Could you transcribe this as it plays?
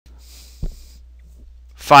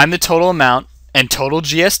Find the total amount and total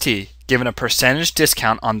GST given a percentage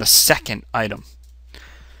discount on the second item.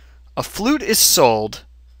 A flute is sold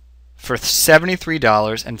for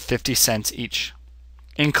 $73.50 each,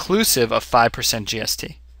 inclusive of 5%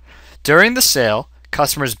 GST. During the sale,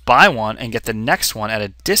 customers buy one and get the next one at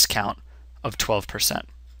a discount of 12%.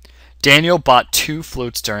 Daniel bought 2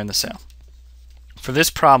 flutes during the sale. For this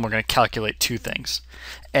problem, we're going to calculate 2 things.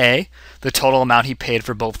 A, the total amount he paid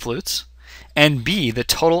for both flutes, and B, the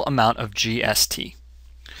total amount of GST.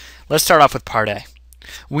 Let's start off with part A.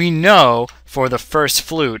 We know for the first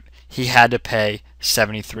flute he had to pay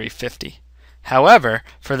 $73.50. However,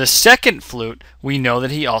 for the second flute, we know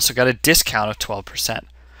that he also got a discount of 12%.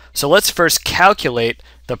 So let's first calculate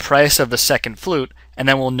the price of the second flute, and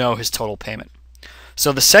then we'll know his total payment.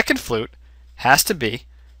 So the second flute has to be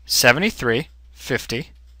 $73.50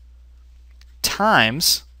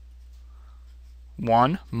 times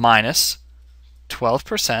 1 minus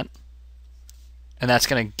 12%, and that's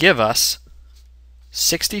going to give us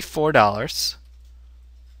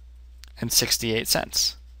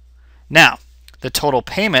 $64.68. Now, the total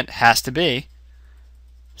payment has to be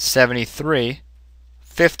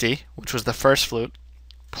 $73.50, which was the first flute,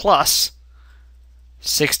 plus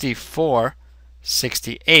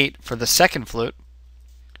 $64.68 for the second flute,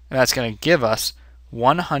 and that's going to give us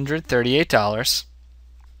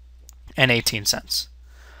 $138.18.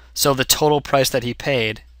 So the total price that he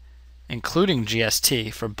paid, including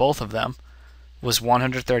GST for both of them, was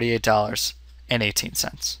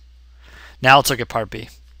 $138.18. Now let's look at part B.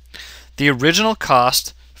 The original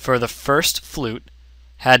cost for the first flute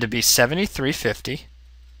had to be $73.50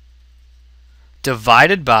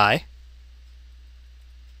 divided by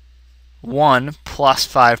 1 plus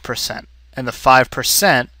 5%. And the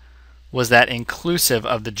 5% was that inclusive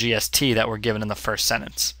of the GST that were given in the first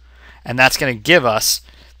sentence. And that's going to give us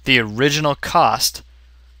the original cost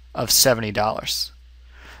of $70.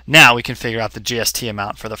 Now we can figure out the GST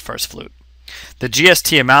amount for the first flute. The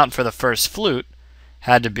GST amount for the first flute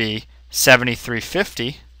had to be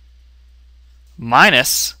 $73.50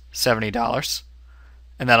 minus $70,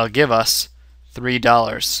 and that'll give us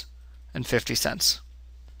 $3.50.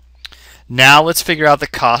 Now let's figure out the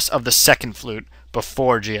cost of the second flute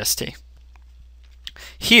before GST.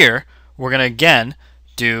 Here we're going to again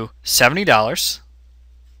do $70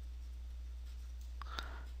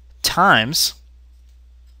 times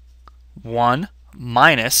 1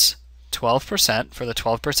 minus 12% for the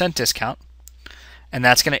 12% discount, and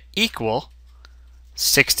that's going to equal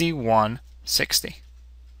 $61.60.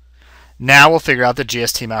 Now we'll figure out the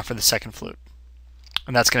GST amount for the second flute,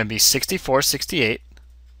 and that's going to be $64.68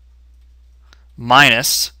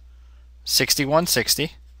 minus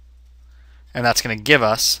 $61.60, and that's going to give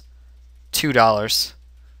us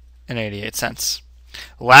 $2.88.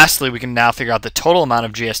 Lastly, we can now figure out the total amount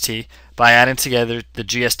of GST by adding together the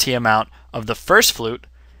GST amount of the first flute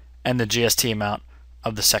and the GST amount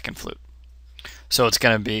of the second flute. So it's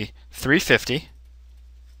going to be $350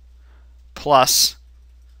 plus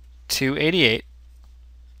 $288,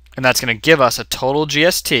 and that's going to give us a total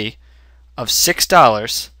GST of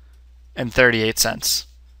 $6.38.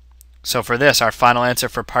 So for this, our final answer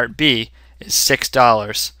for part B is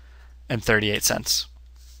 $6.38.